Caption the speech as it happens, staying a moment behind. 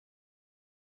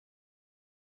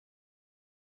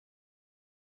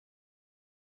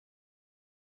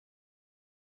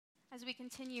as we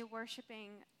continue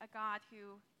worshiping a God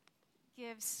who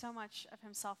gives so much of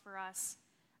himself for us,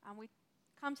 we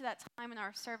come to that time in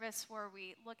our service where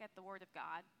we look at the Word of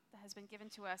God that has been given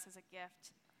to us as a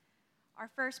gift. Our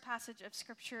first passage of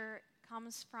Scripture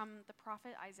comes from the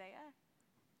prophet Isaiah,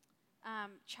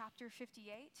 chapter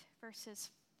 58, verses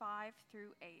 5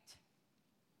 through 8.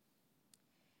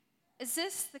 Is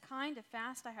this the kind of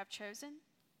fast I have chosen?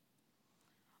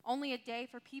 Only a day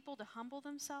for people to humble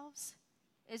themselves?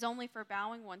 Is only for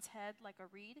bowing one's head like a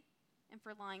reed and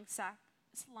for lying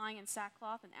in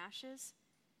sackcloth and ashes?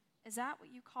 Is that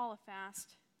what you call a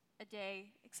fast, a day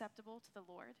acceptable to the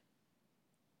Lord?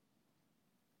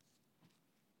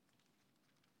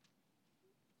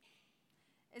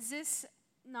 Is this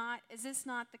not this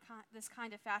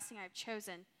kind of fasting I have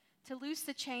chosen, to loose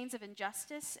the chains of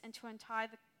injustice and to untie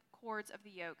the cords of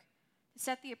the yoke, to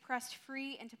set the oppressed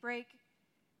free and to break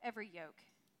every yoke?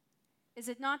 Is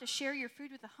it not to share your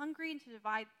food with the hungry and to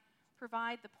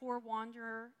provide the poor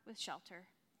wanderer with shelter?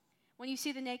 When you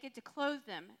see the naked, to clothe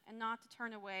them and not to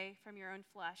turn away from your own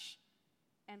flesh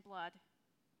and blood.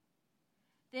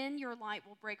 Then your light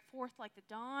will break forth like the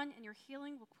dawn and your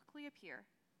healing will quickly appear.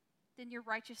 Then your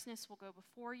righteousness will go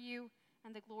before you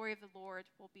and the glory of the Lord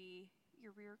will be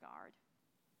your rear guard.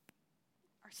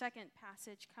 Our second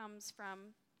passage comes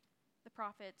from the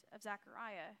prophet of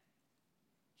Zechariah,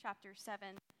 chapter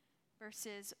 7,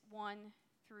 verses 1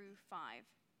 through 5.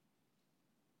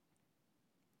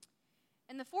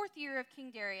 In the 4th year of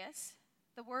King Darius,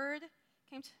 the word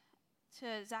came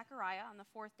to Zechariah on the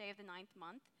 4th day of the 9th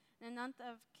month, in the month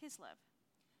of Kislev.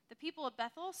 The people of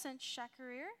Bethel sent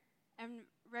Shecharir and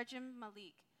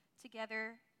Regem-Malik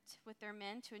together with their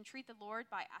men to entreat the Lord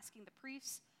by asking the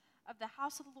priests of the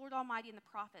house of the Lord Almighty and the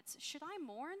prophets, "Should I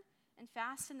mourn and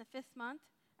fast in the 5th month,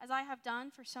 as I have done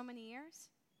for so many years?"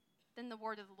 Then the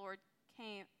word of the Lord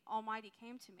Almighty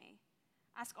came to me.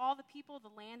 "Ask all the people of the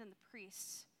land and the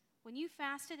priests, when you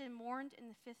fasted and mourned in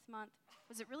the 5th month,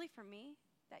 was it really for me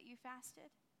that you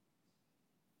fasted?"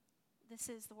 This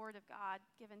is the word of God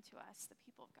given to us, the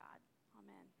people of God.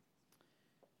 Amen.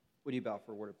 Would you bow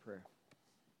for a word of prayer?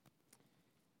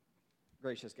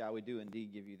 Gracious God, we do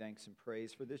indeed give you thanks and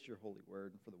praise for this, your holy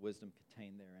word, and for the wisdom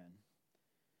contained therein.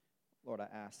 Lord, I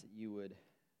ask that you would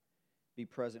be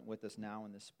present with us now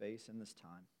in this space, in this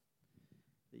time,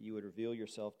 that you would reveal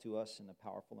yourself to us in a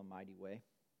powerful and mighty way.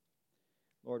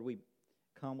 Lord, we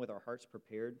come with our hearts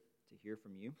prepared to hear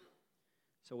from you.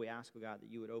 So we ask, oh God, that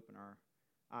you would open our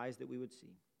eyes that we would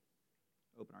see,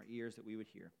 open our ears that we would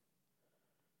hear,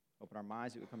 open our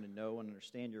minds that we would come to know and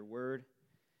understand your word,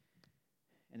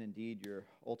 and indeed your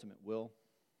ultimate will.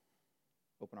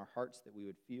 Open our hearts that we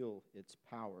would feel its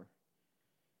power.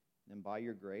 And by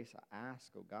your grace, I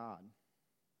ask, oh God,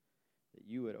 that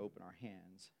you would open our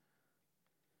hands,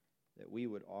 that we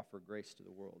would offer grace to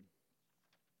the world.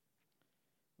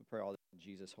 We pray all this in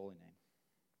Jesus' holy name.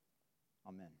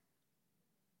 Amen.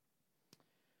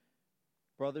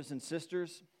 Brothers and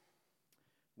sisters,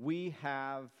 we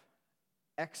have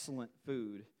excellent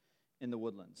food in the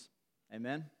Woodlands.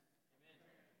 Amen?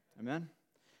 Amen.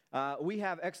 We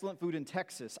have excellent food in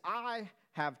Texas. I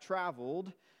have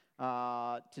traveled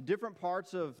to different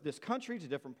parts of this country, to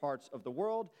different parts of the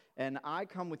world, and I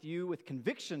come with you with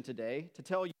conviction today to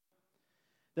tell you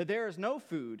that there is no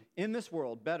food in this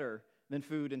world better than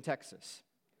food in Texas.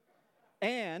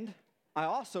 And I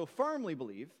also firmly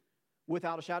believe,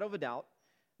 without a shadow of a doubt,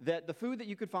 that the food that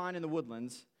you could find in the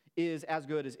Woodlands is as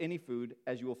good as any food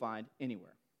as you will find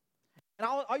anywhere. And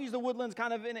I'll use the Woodlands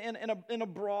kind of in a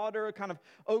broader kind of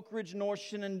Oak Ridge, North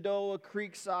Shenandoah,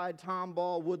 Creekside,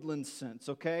 Tomball, Woodlands sense,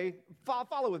 okay?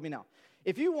 Follow with me now.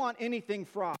 If you want anything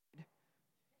fried,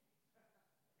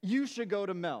 you should go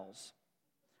to Mel's.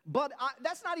 But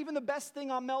that's not even the best thing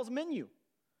on Mel's menu.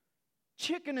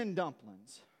 Chicken and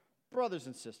dumplings. Brothers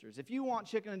and sisters, if you want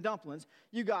chicken and dumplings,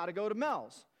 you got to go to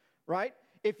Mel's, right?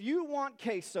 If you want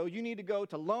queso, you need to go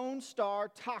to Lone Star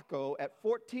Taco at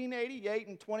 1488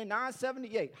 and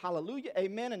 2978. Hallelujah,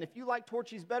 amen. And if you like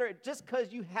Torchy's better, just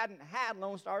because you hadn't had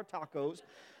Lone Star Tacos,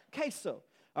 queso.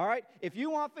 All right? If you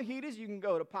want fajitas, you can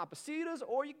go to Papacitas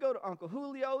or you can go to Uncle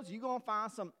Julio's. You're going to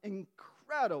find some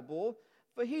incredible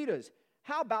fajitas.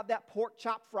 How about that pork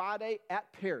chop Friday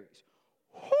at Perry's?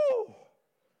 Whoo!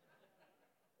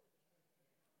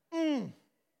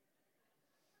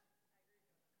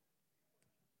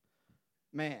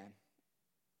 Man,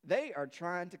 they are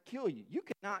trying to kill you. You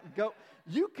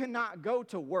cannot go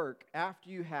to work after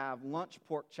you have lunch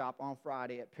pork chop on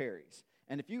Friday at Perry's.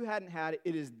 And if you hadn't had it,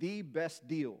 it is the best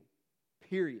deal,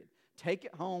 period. Take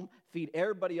it home, feed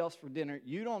everybody else for dinner.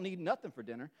 You don't need nothing for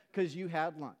dinner because you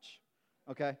had lunch,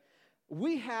 okay?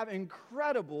 we have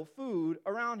incredible food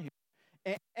around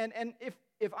here. And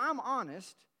if I'm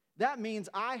honest, that means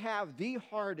I have the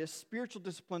hardest spiritual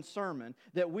discipline sermon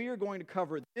that we are going to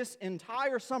cover this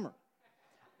entire summer.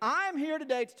 I'm here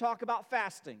today to talk about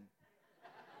fasting.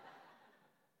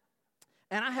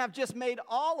 And I have just made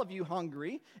all of you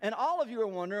hungry, and all of you are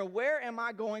wondering, where am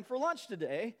I going for lunch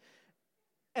today?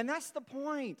 And that's the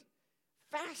point.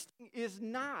 Fasting is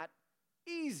not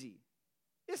easy.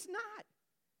 It's not.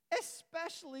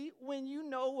 Especially when you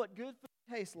know what good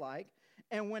food tastes like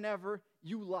and whenever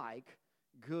you like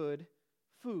good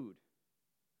food.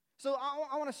 So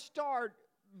I want to start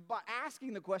by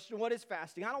asking the question, what is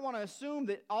fasting? I don't want to assume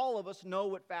that all of us know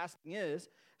what fasting is.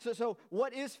 So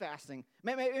what is fasting?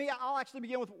 Maybe I'll actually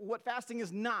begin with what fasting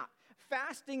is not.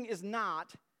 Fasting is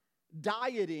not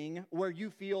dieting where you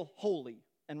feel holy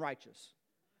and righteous.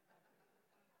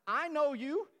 I know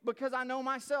you because I know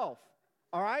myself,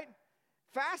 all right?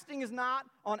 Fasting is not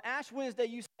on Ash Wednesday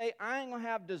you say, I ain't going to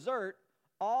have dessert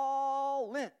all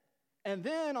Lent. And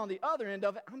then on the other end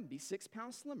of it, I'm going to be 6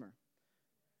 pounds slimmer.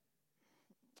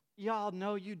 Y'all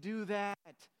know you do that.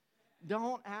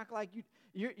 Don't act like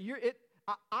you're it.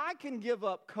 I can give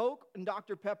up Coke and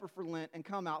Dr. Pepper for Lent and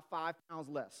come out 5 pounds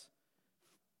less.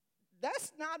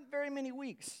 That's not very many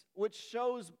weeks, which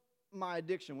shows my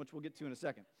addiction, which we'll get to in a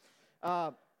second.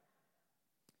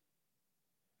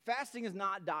 Fasting is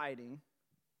not dieting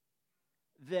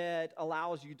that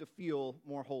allows you to feel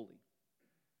more holy.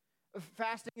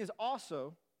 Fasting is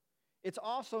also, it's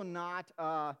also not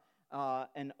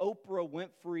an Oprah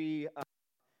Winfrey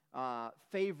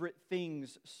favorite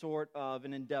things sort of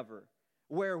an endeavor,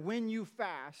 where when you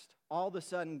fast, all of a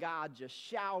sudden God just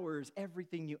showers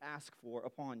everything you ask for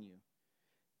upon you.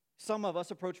 Some of us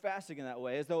approach fasting in that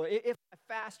way, as though if I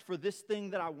fast for this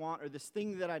thing that I want, or this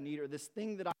thing that I need, or this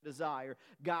thing that I desire,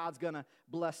 God's going to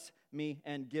bless me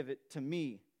and give it to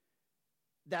me.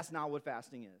 That's not what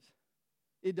fasting is.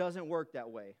 It doesn't work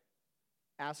that way.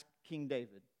 Ask King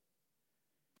David.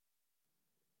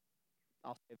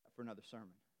 I'll save that for another sermon.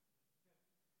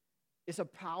 It's a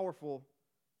powerful,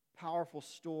 powerful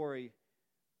story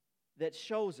that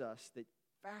shows us that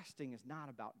fasting is not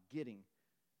about getting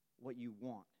what you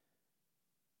want.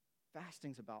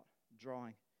 Fasting's about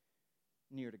drawing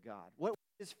near to God. What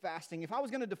is fasting? If I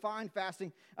was going to define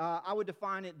fasting, I would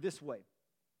define it this way.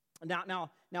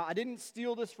 Now, I didn't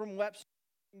steal this from Webster,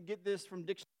 get this from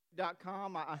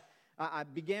dictionary.com. I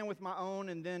began with my own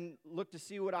and then looked to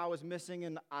see what I was missing,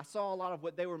 and I saw a lot of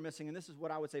what they were missing, and this is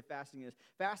what I would say fasting is.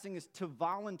 Fasting is to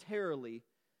voluntarily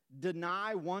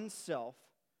deny oneself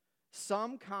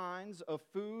some kinds of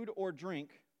food or drink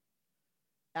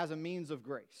as a means of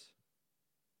grace.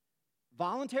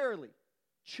 Voluntarily,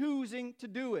 choosing to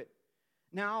do it.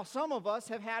 Now, some of us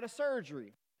have had a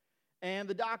surgery, and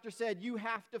the doctor said you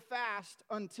have to fast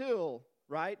until,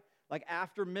 right? Like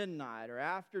after midnight or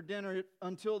after dinner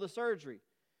until the surgery.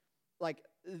 Like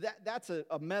that's a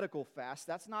medical fast.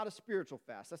 That's not a spiritual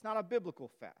fast. That's not a biblical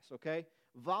fast, okay?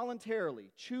 Voluntarily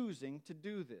choosing to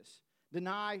do this.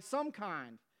 Deny some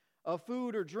kind of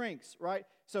food or drinks, right?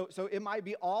 So it might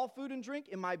be all food and drink.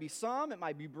 It might be some. It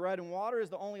might be bread and water is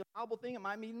the only allowable thing. It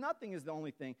might be nothing is the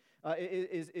only thing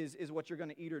is what you're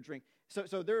going to eat or drink.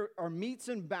 So there are metes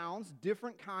and bounds,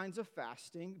 different kinds of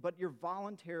fasting, but you're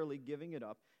voluntarily giving it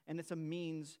up, and it's a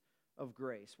means of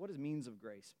grace. What does means of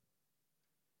grace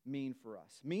mean for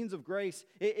us? Means of grace,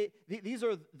 these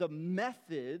are the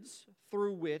methods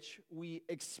through which we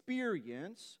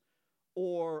experience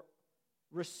or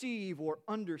receive or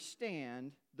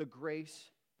understand the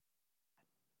grace.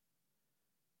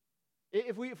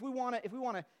 If we want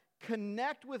to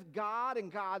connect with God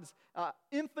and God's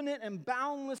infinite and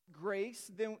boundless grace,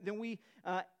 then we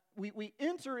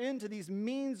enter into these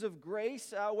means of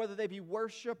grace, whether they be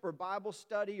worship or Bible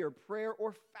study or prayer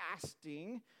or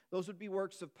fasting. Those would be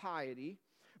works of piety.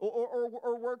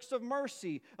 Or works of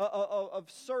mercy,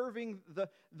 of serving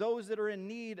those that are in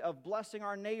need, of blessing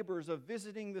our neighbors, of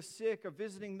visiting the sick, of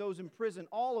visiting those in prison.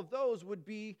 All of those would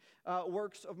be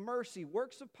works of mercy.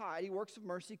 Works of piety, works of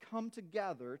mercy come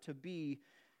together to be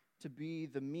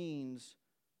the means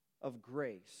of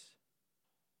grace.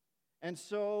 And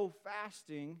so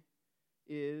fasting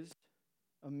is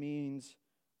a means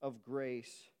of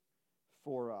grace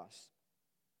for us.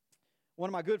 One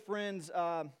of my good friends,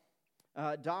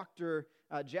 Dr.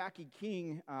 Jackie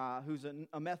King, who's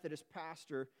a Methodist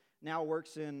pastor, now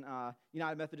works in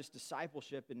United Methodist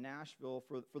Discipleship in Nashville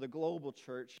for the global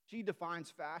church. She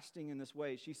defines fasting in this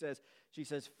way. She says,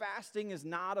 fasting is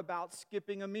not about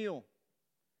skipping a meal,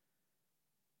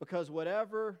 because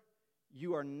whenever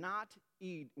you are not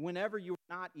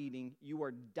eating, you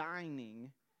are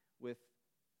dining with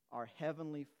our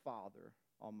Heavenly Father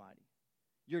Almighty.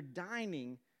 You're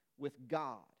dining with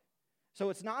God. So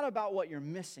it's not about what you're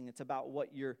missing, it's about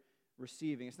what you're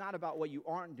receiving. It's not about what you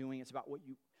aren't doing, it's about what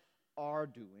you are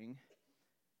doing.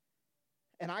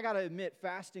 And I got to admit,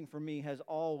 fasting for me has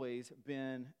always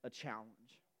been a challenge.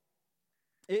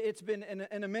 It's been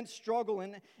an immense struggle,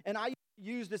 and I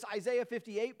use this Isaiah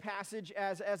 58 passage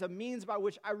as a means by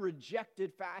which I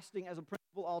rejected fasting as a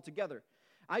principle altogether.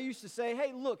 I used to say,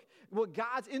 hey, look, what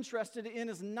God's interested in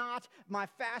is not my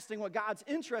fasting. What God's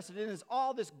interested in is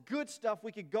all this good stuff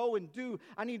we could go and do.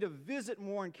 I need to visit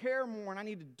more and care more, and I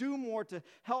need to do more to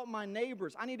help my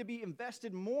neighbors. I need to be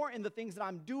invested more in the things that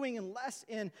I'm doing and less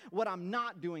in what I'm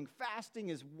not doing. Fasting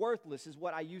is worthless, is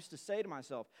what I used to say to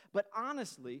myself. But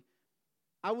honestly,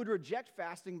 I would reject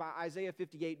fasting by Isaiah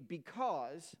 58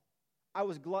 because I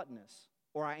was gluttonous,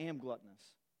 or I am gluttonous.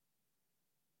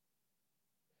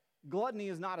 Gluttony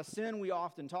is not a sin we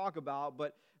often talk about,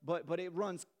 but it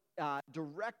runs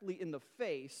directly in the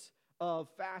face of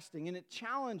fasting, and it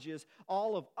challenges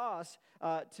all of us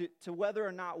to whether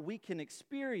or not we can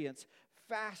experience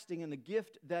fasting and the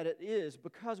gift that it is,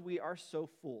 because we are so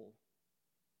full,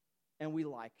 and we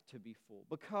like to be full,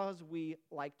 because we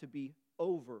like to be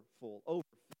over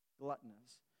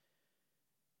gluttonous.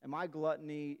 And my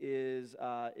gluttony is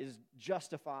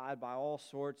justified by all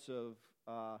sorts of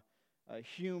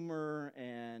humor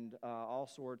and all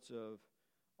sorts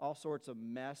of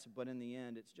mess, but in the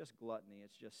end, it's just gluttony.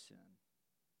 It's just sin.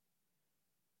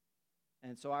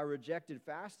 And so I rejected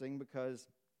fasting because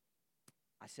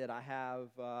I said I have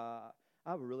a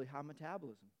really high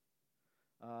metabolism.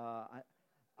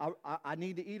 I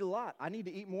need to eat a lot. I need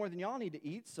to eat more than y'all need to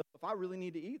eat. So if I really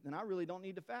need to eat, then I really don't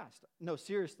need to fast. No,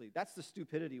 seriously, that's the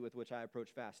stupidity with which I approach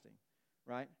fasting,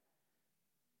 right?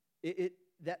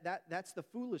 That's the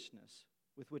foolishness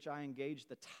with which I engaged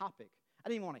the topic. I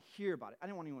didn't even want to hear about it. I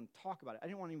didn't want anyone to talk about it. I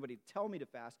didn't want anybody to tell me to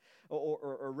fast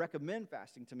or recommend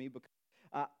fasting to me, because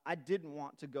I didn't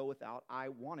want to go without. I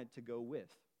wanted to go with.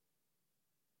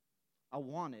 I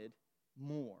wanted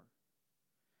more.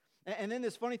 And then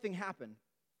this funny thing happened.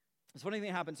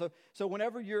 So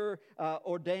whenever you're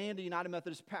ordained a United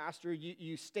Methodist pastor,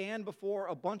 you stand before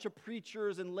a bunch of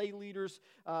preachers and lay leaders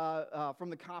from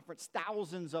the conference,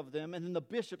 thousands of them, and then the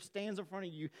bishop stands in front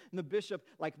of you, and the bishop,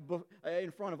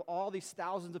 in front of all these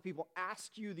thousands of people,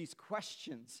 asks you these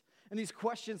questions. And these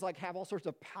questions have all sorts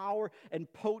of power and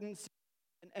potency.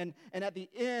 And at the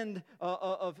end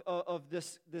of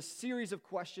this series of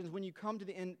questions, when you come to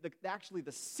the end, actually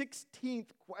the 16th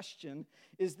question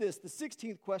is this. The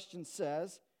 16th question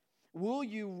says, will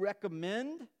you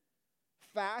recommend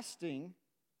fasting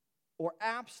or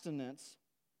abstinence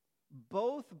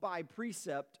both by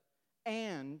precept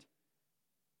and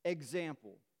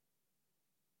example?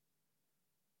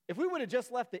 If we would have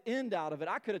just left the end out of it,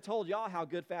 I could have told y'all how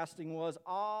good fasting was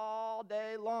all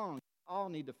day long. All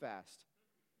need to fast.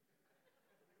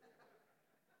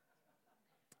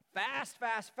 Fast,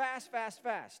 fast, fast, fast,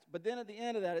 fast. But then at the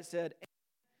end of that, it said,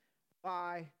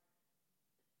 by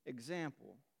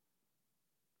example.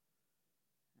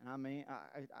 And I mean,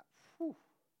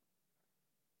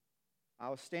 I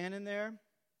was standing there,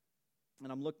 and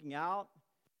I'm looking out.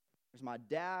 There's my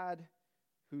dad,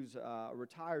 who's a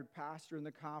retired pastor in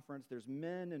the conference. There's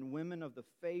men and women of the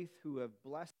faith who have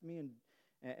blessed me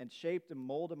and shaped and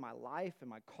molded my life and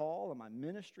my call and my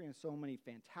ministry in so many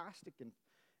fantastic and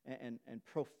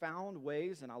profound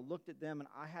ways. And I looked at them, and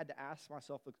I had to ask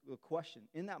myself a question.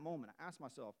 In that moment, I asked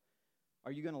myself,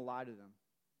 are you going to lie to them?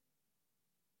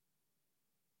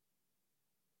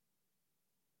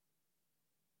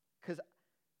 Because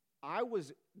I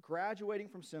was graduating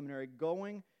from seminary,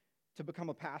 going to become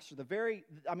a pastor. That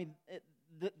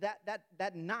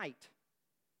night,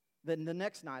 the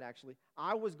next night actually,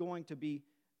 I was going to be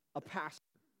a pastor.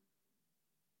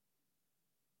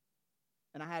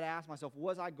 And I had to ask myself,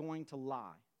 was I going to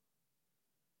lie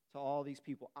to all these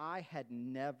people? I had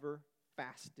never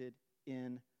fasted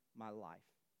in my life.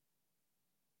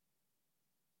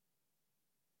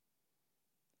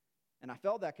 And I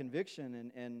felt that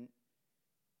conviction, and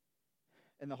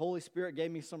the Holy Spirit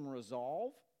gave me some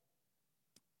resolve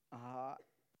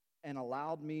and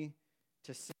allowed me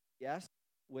to say yes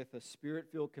with a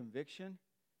Spirit-filled conviction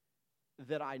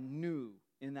that I knew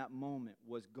in that moment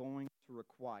was going to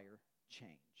require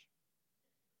change.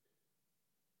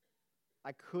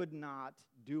 I could not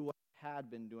do what I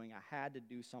had been doing. I had to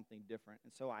do something different.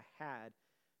 And so I had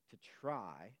to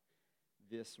try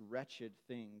this wretched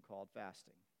thing called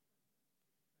fasting.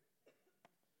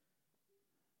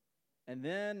 And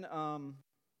then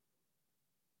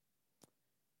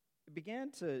it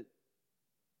began to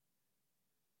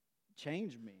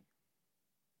change me.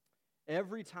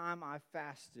 every time I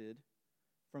fasted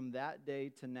from that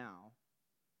day to now,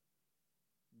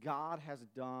 God has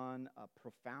done a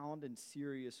profound and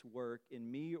serious work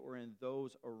in me or in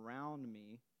those around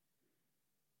me,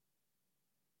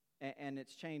 and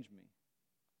it's changed me.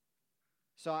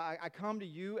 So I come to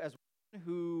you as one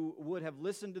who would have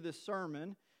listened to this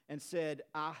sermon and said,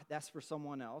 that's for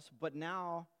someone else. But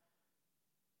now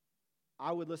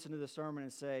I would listen to the sermon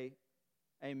and say,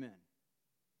 amen.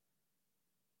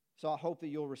 So I hope that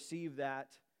you'll receive that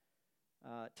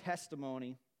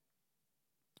testimony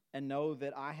and know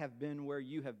that I have been where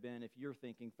you have been if you're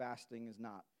thinking fasting is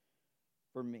not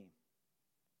for me.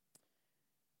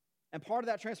 And part of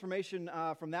that transformation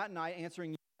from that night,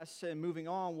 answering yes and moving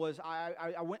on, was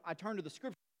I turned to the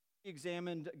Scripture,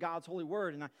 examined God's holy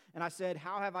word, and I said,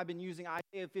 how have I been using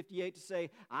Isaiah 58 to say,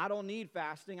 I don't need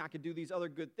fasting, I could do these other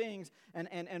good things,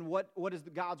 and what does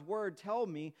God's word tell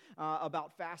me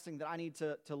about fasting that I need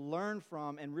to learn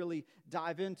from and really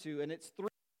dive into? And it's three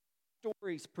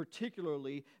stories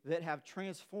particularly that have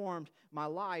transformed my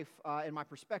life and my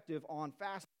perspective on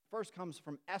fasting. First comes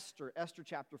from Esther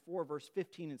chapter 4, verse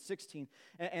 15 and 16.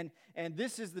 And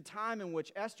this is the time in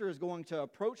which Esther is going to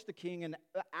approach the king and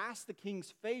ask the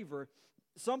king's favor,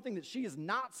 something that she is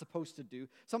not supposed to do,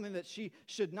 something that she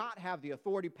should not have the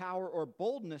authority, power, or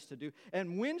boldness to do.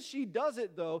 And when she does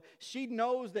it, though, she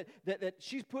knows that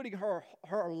she's putting her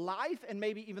life and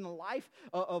maybe even the life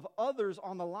of others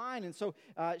on the line. And so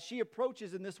she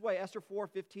approaches in this way. Esther 4,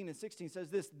 15 and 16 says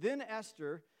this, Then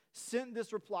Esther sent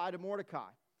this reply to Mordecai.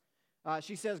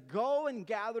 She says, Go and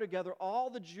gather together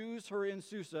all the Jews who are in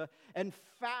Susa and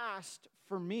fast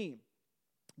for me.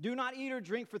 Do not eat or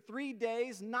drink for 3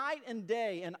 days, night and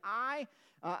day, and I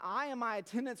and my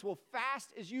attendants will fast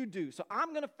as you do. So I'm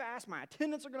going to fast, my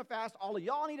attendants are going to fast, all of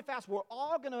y'all need to fast, we're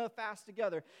all going to fast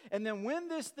together. And then when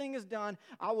this thing is done,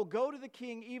 I will go to the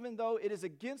king even though it is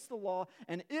against the law,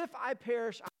 and if I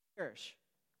perish, I perish.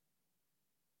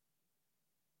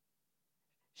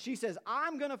 She says,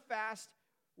 I'm going to fast,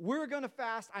 we're going to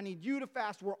fast, I need you to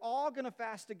fast, we're all going to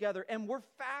fast together, and we're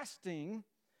fasting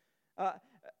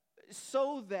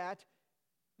so that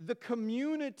the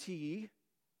community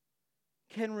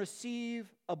can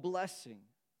receive a blessing.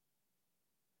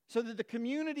 So that the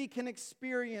community can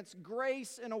experience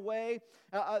grace in a way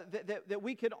that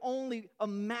we could only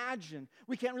imagine.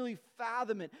 We can't really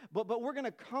fathom it. But we're going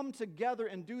to come together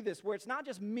and do this, where it's not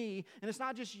just me and it's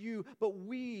not just you, but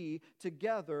we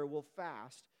together will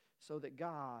fast so that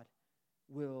God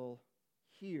will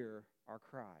hear our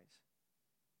cries.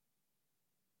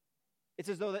 It's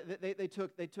as though they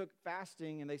took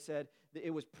fasting and they said that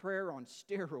it was prayer on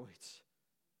steroids.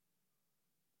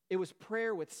 It was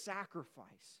prayer with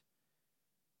sacrifice.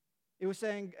 It was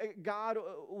saying, God,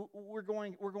 we're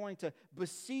going to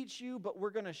beseech you, but we're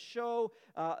going to show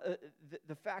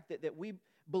the fact that we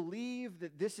believe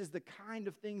that this is the kind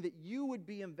of thing that you would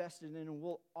be invested in, and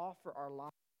we'll offer our life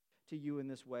to you in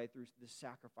this way through the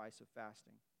sacrifice of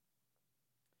fasting.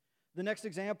 The next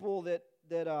example that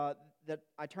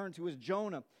I turn to is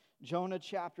Jonah. Jonah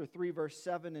chapter 3, verse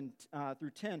 7 and through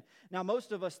 10. Now,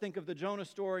 most of us think of the Jonah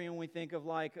story and we think of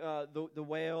like the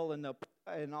whale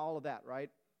and all of that, right?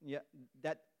 Yeah,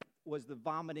 that was the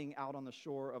vomiting out on the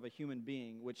shore of a human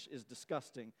being, which is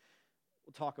disgusting.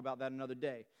 We'll talk about that another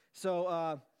day.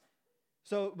 But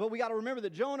we got to remember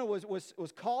that Jonah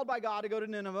was called by God to go to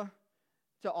Nineveh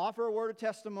to offer a word of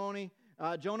testimony.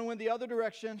 Jonah went the other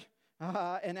direction.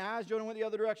 And as Jonah went the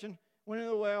other direction, went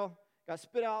into the whale, got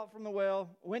spit out from the whale,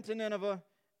 went to Nineveh,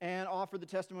 and offered the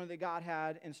testimony that God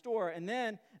had in store. And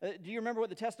then, do you remember what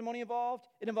the testimony involved?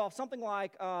 It involved something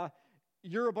like,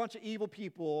 you're a bunch of evil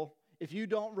people. If you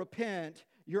don't repent,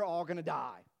 you're all going to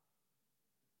die.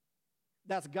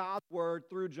 That's God's word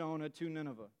through Jonah to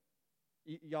Nineveh.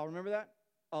 Y'all remember that?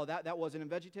 Oh, that wasn't in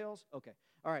VeggieTales? Okay.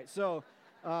 All right, so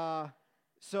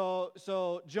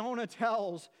Jonah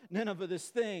tells Nineveh this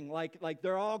thing, like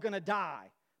they're all going to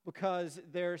die because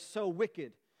they're so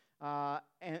wicked.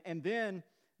 And then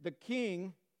the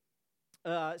king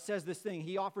says this thing.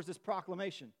 He offers this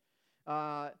proclamation.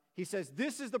 He says,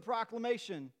 this is the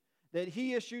proclamation that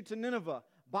he issued to Nineveh.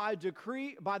 By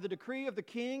the decree of the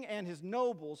king and his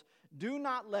nobles, do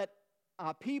not let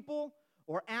people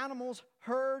or animals,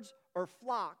 herds, or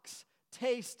flocks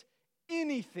taste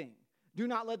anything. Do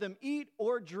not let them eat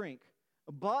or drink,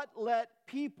 but let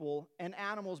people and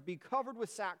animals be covered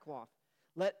with sackcloth.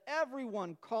 Let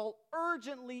everyone call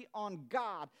urgently on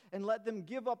God, and let them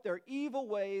give up their evil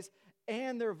ways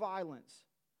and their violence.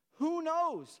 Who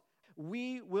knows?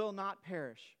 We will not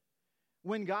perish.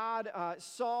 When God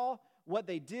saw what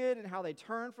they did and how they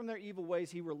turned from their evil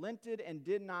ways, he relented and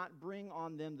did not bring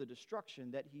on them the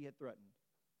destruction that he had threatened.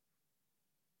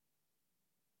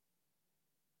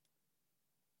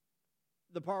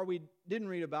 The part we didn't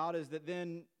read about is that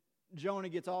then Jonah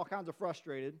gets all kinds of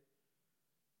frustrated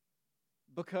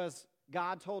because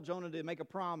God told Jonah to make a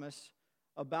promise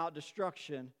about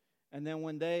destruction, and then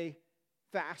when they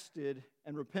fasted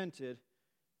and repented,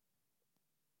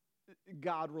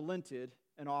 God relented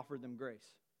and offered them grace.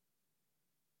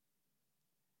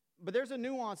 But there's a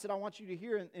nuance that I want you to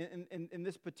hear in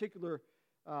this particular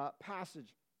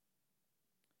passage.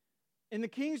 In the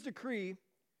king's decree,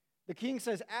 the king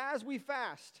says, as we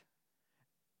fast,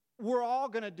 we're all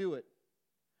going to do it.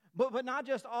 But not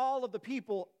just all of the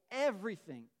people,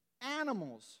 everything,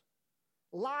 animals,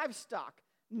 livestock,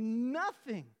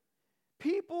 nothing.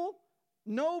 People,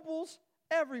 nobles,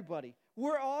 everybody.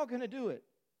 We're all going to do it.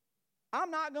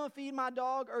 I'm not going to feed my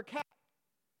dog or cat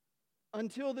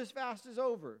until this fast is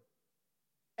over.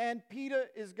 And PETA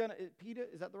is going to,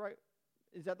 PETA, is that the right,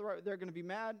 they're going to be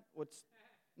mad?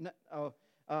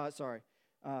 Sorry.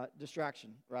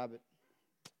 Distraction, rabbit.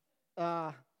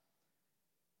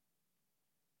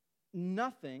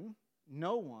 Nothing,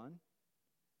 no one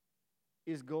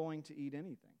is going to eat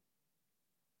anything.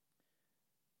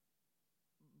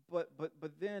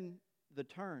 But then the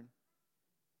turn,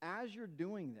 as you're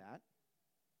doing that,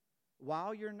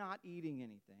 while you're not eating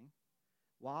anything,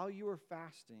 while you are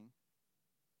fasting,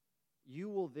 you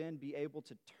will then be able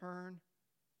to turn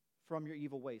from your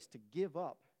evil ways, to give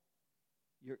up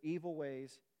your evil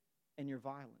ways and your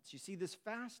violence. You see, this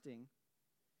fasting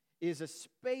is a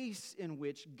space in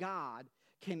which God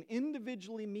can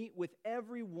individually meet with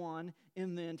everyone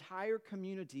in the entire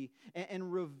community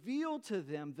and reveal to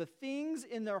them the things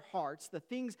in their hearts, the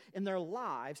things in their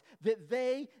lives that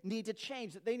they need to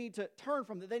change, that they need to turn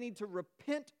from, that they need to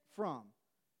repent from.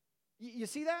 You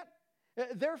see that?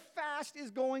 Their fast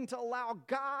is going to allow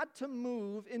God to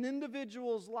move in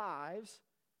individuals' lives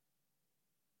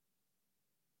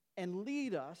and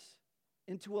lead us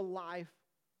into a life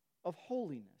of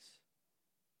holiness.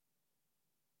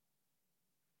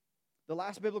 The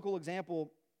last biblical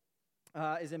example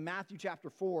is in Matthew chapter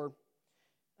 4,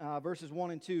 verses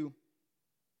 1 and 2.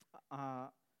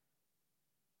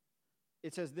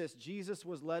 It says this: Jesus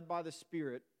was led by the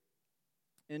Spirit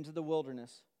into the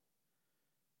wilderness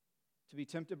to be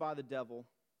tempted by the devil,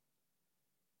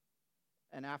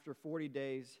 and after 40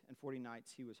 days and 40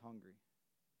 nights, he was hungry.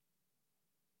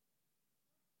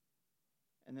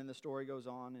 And then the story goes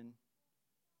on and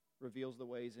reveals the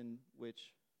ways in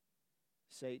which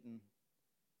Satan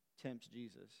tempts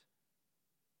Jesus.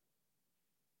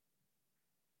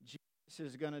 Jesus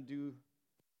is going to do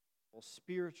a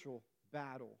spiritual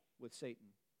battle with Satan,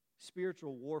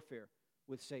 spiritual warfare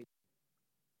with Satan.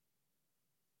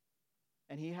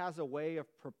 And he has a way of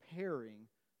preparing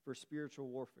for spiritual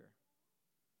warfare.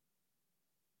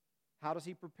 How does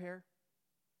he prepare?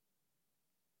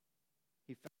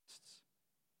 He fasts.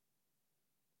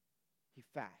 He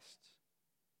fasts.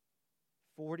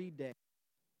 40 days.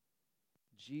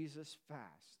 Jesus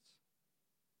fasts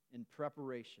in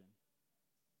preparation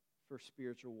for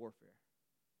spiritual warfare.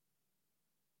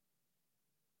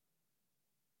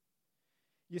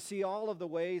 You see, all of the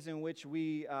ways in which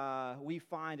we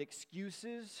find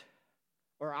excuses,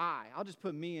 or I'll just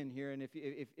put me in here, and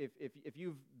if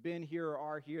you've been here or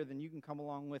are here, then you can come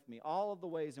along with me. All of the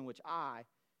ways in which I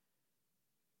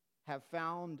have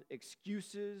found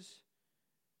excuses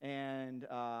and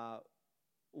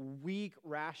weak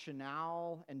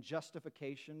rationale and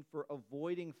justification for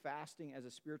avoiding fasting as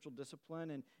a spiritual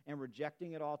discipline and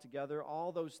rejecting it altogether,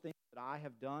 all those things that I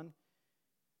have done,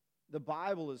 the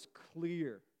Bible is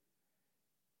clear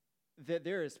that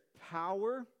there is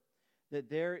power, that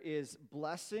there is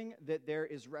blessing, that there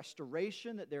is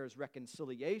restoration, that there is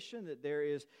reconciliation, that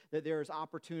there is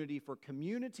opportunity for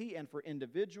community and for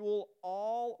individual,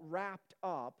 all wrapped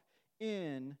up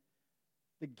in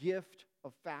the gift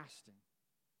of fasting.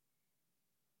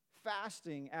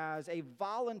 Fasting as a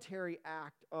voluntary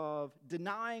act of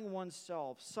denying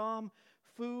oneself some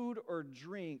food or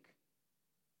drink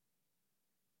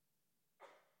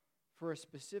for a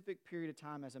specific period of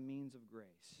time as a means of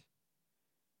grace.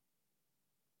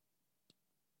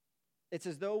 It's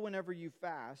as though whenever you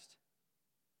fast,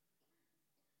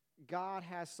 God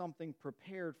has something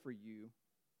prepared for you,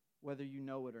 whether you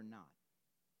know it or not.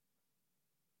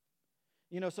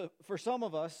 You know, so for some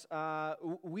of us,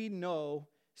 we know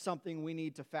something we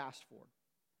need to fast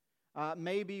for.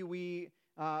 Maybe we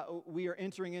are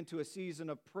entering into a season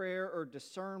of prayer or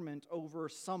discernment over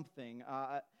something.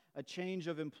 a change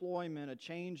of employment, a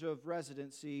change of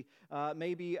residency.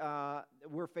 Maybe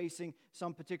we're facing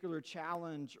some particular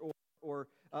challenge or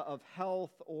of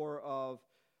health or of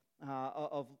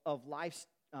life's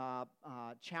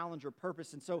challenge or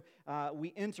purpose. And so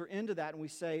we enter into that and we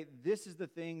say, this is the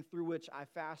thing through which I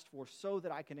fast for so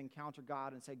that I can encounter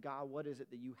God and say, God, what is it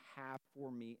that you have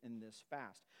for me in this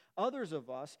fast? Others of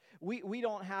us, we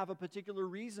don't have a particular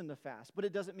reason to fast, but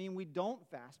it doesn't mean we don't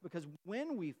fast, because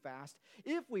when we fast,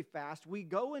 if we fast, we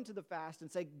go into the fast and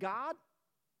say, God,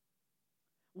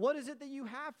 what is it that you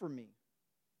have for me?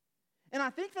 And I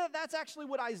think that that's actually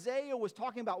what Isaiah was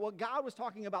talking about, what God was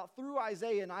talking about through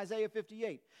Isaiah in Isaiah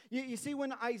 58. You see,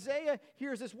 when Isaiah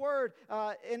hears this word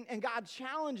and God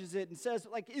challenges it and says,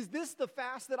 like, is this the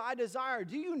fast that I desire?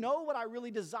 Do you know what I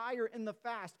really desire in the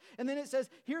fast? And then it says,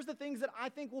 here's the things that I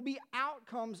think will be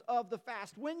outcomes of the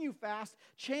fast. When you fast,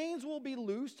 chains will be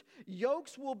loosed,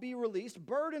 yokes will be released,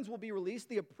 burdens will be released,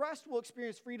 the oppressed will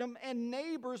experience freedom, and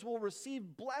neighbors will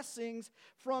receive blessings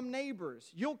from neighbors.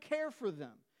 You'll care for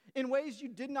them in ways you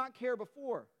did not care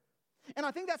before. And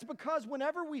I think that's because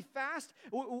whenever we fast,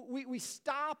 we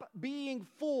stop being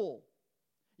full.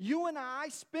 You and I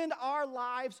spend our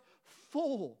lives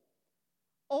full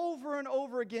over and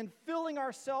over again, filling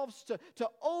ourselves to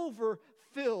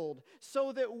overfilled,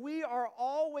 so that we are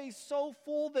always so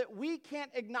full that we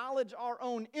can't acknowledge our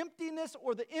own emptiness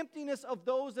or the emptiness of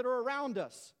those that are around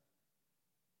us.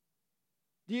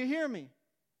 Do you hear me?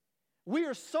 We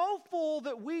are so full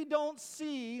that we don't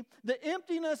see the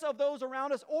emptiness of those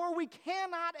around us, or we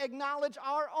cannot acknowledge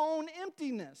our own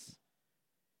emptiness.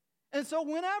 And so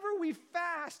whenever we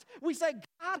fast, we say,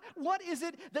 God, what is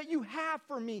it that you have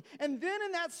for me? And then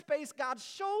in that space, God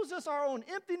shows us our own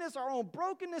emptiness, our own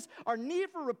brokenness, our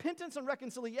need for repentance and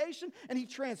reconciliation, and He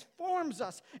transforms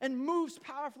us and moves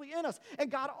powerfully in us.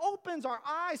 And God opens our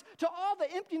eyes to all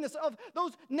the emptiness of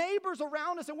those neighbors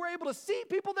around us, and we're able to see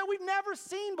people that we've never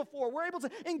seen before. We're able to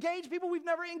engage people we've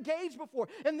never engaged before.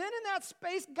 And then in that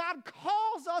space, God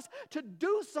calls us to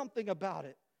do something about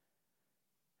it.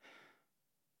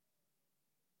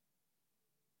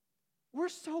 We're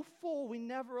so full, we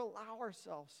never allow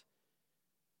ourselves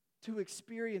to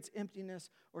experience emptiness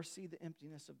or see the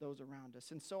emptiness of those around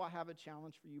us. And so I have a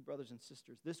challenge for you, brothers and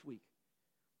sisters, this week.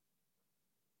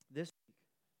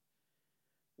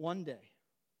 One day,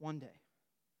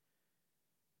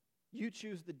 you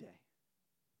choose the day.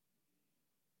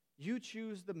 You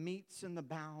choose the metes and the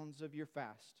bounds of your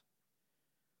fast.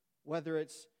 Whether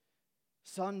it's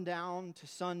sundown to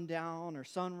sundown or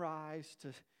sunrise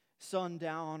to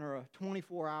sundown or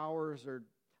 24 hours or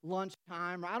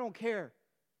lunchtime, or I don't care.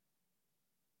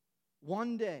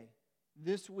 One day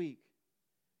this week,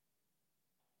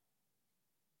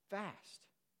 fast.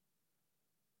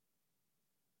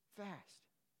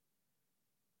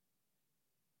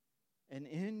 And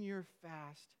in your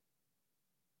fast,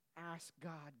 ask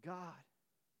God,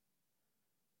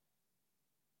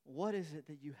 what is it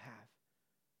that you have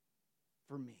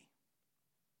for me?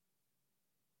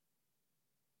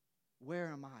 Where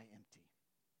am I empty?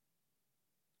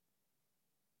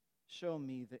 Show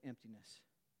me the emptiness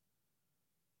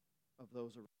of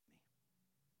those around me,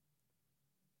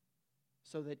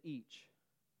 so that each,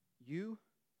 you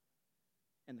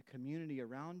and the community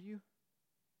around you,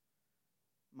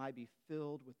 might be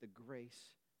filled with the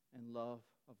grace and love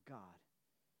of God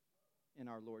in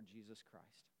our Lord Jesus Christ.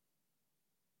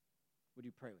 Would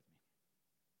you pray with me?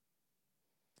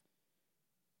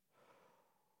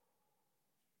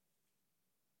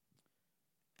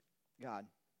 God,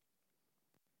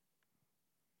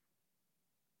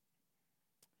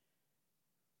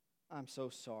 I'm so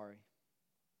sorry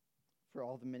for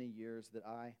all the many years that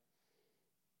I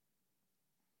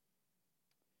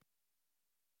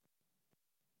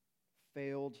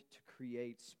failed to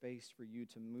create space for you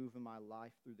to move in my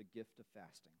life through the gift of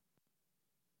fasting.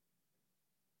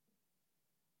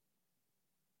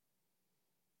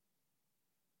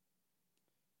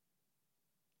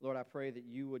 Lord, I pray that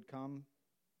you would come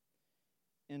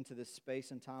into this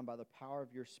space and time by the power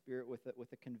of your Spirit with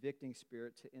a convicting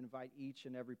spirit to invite each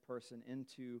and every person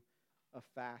into a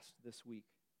fast this week.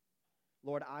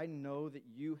 Lord, I know that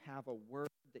you have a word,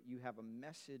 that you have a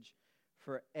message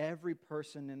for every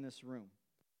person in this room.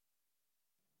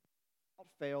 Without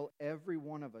fail, every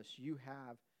one of us, you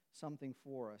have something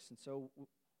for us. And so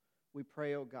we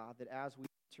pray, oh God, that as we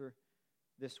enter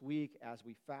this week, as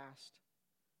we fast,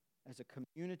 as a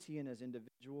community and as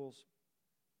individuals,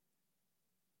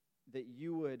 that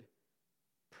you would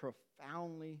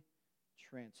profoundly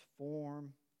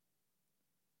transform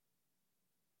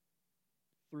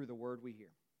through the word we hear.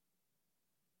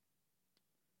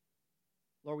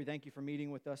 Lord, we thank you for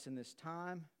meeting with us in this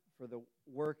time, for the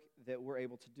work that we're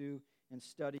able to do in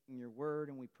studying your word.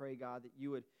 And we pray, God, that you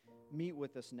would meet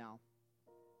with us now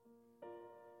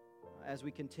as we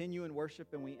continue in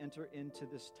worship and we enter into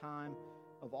this time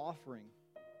of offering.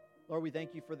 Lord, we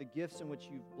thank you for the gifts in which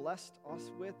you've blessed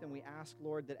us with, and we ask,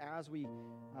 Lord, that as we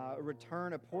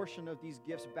return a portion of these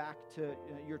gifts back to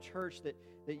your church, that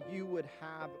you would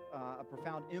have a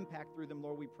profound impact through them.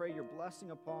 Lord, we pray your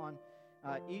blessing upon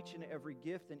each and every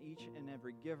gift and each and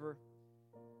every giver,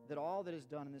 that all that is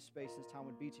done in this space, this time,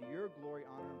 would be to your glory,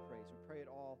 honor, and praise. We pray it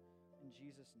all in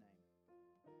Jesus' name.